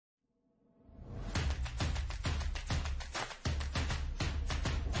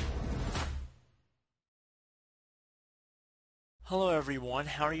Hello everyone,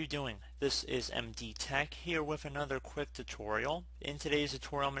 how are you doing? This is MD Tech here with another quick tutorial. In today's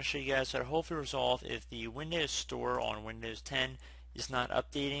tutorial I'm going to show you guys how to hopefully resolve if the Windows Store on Windows 10 is not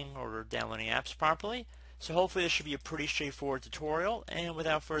updating or downloading apps properly. So hopefully this should be a pretty straightforward tutorial, and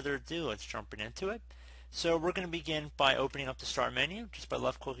without further ado, let's jump right into it. So we're going to begin by opening up the Start menu just by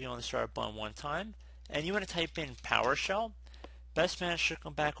left clicking on the Start button one time, and you want to type in PowerShell. Best match should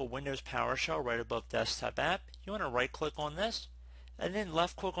come back with Windows PowerShell right above Desktop App. You want to right click on this and then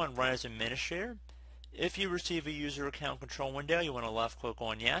left click on Run as Administrator. If you receive a user account control window, you want to left click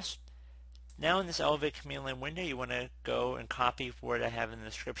on Yes. Now in this Elevate command line window, you want to go and copy what I have in the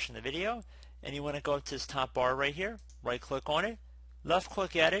description of the video, and you want to go up to this top bar right here, right click on it, left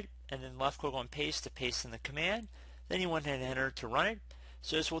click Edit, and then left click on Paste to paste in the command. Then you want to hit Enter to run it.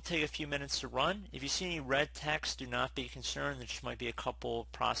 So this will take a few minutes to run. If you see any red text, do not be concerned. There just might be a couple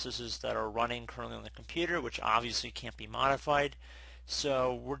processes that are running currently on the computer, which obviously can't be modified.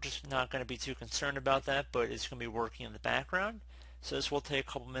 So we're just not going to be too concerned about that, but it's going to be working in the background. So this will take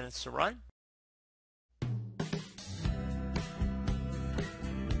a couple minutes to run.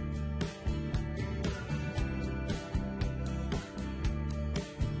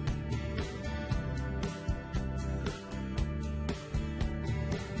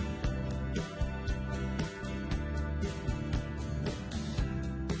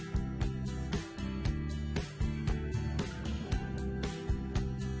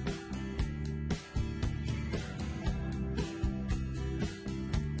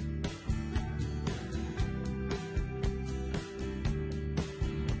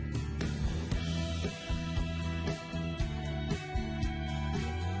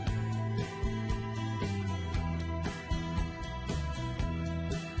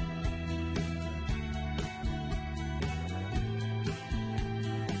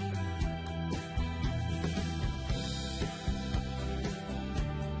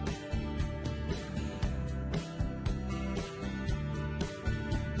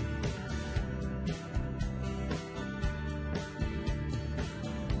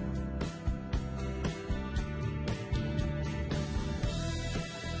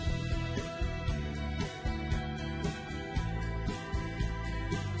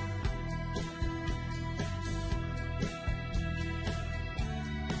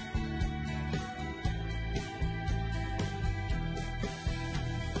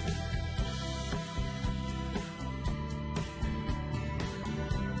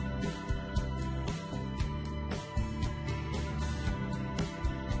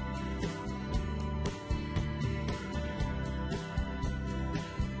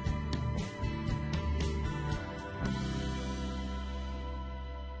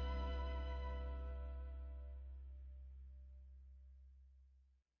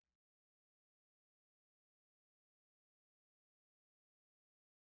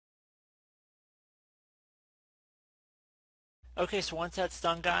 Okay, so once that's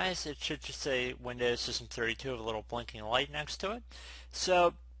done, guys, it should just say Windows System 32 with a little blinking light next to it.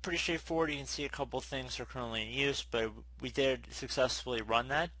 So pretty straightforward. You can see a couple things are currently in use, but we did successfully run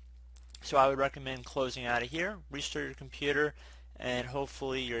that. So I would recommend closing out of here, restart your computer, and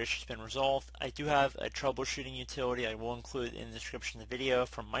hopefully your issue's been resolved. I do have a troubleshooting utility I will include in the description of the video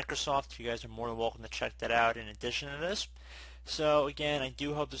from Microsoft. You guys are more than welcome to check that out in addition to this. So again, I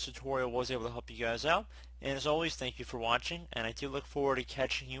do hope this tutorial was able to help you guys out. And as always, thank you for watching, and I do look forward to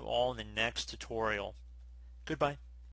catching you all in the next tutorial. Goodbye.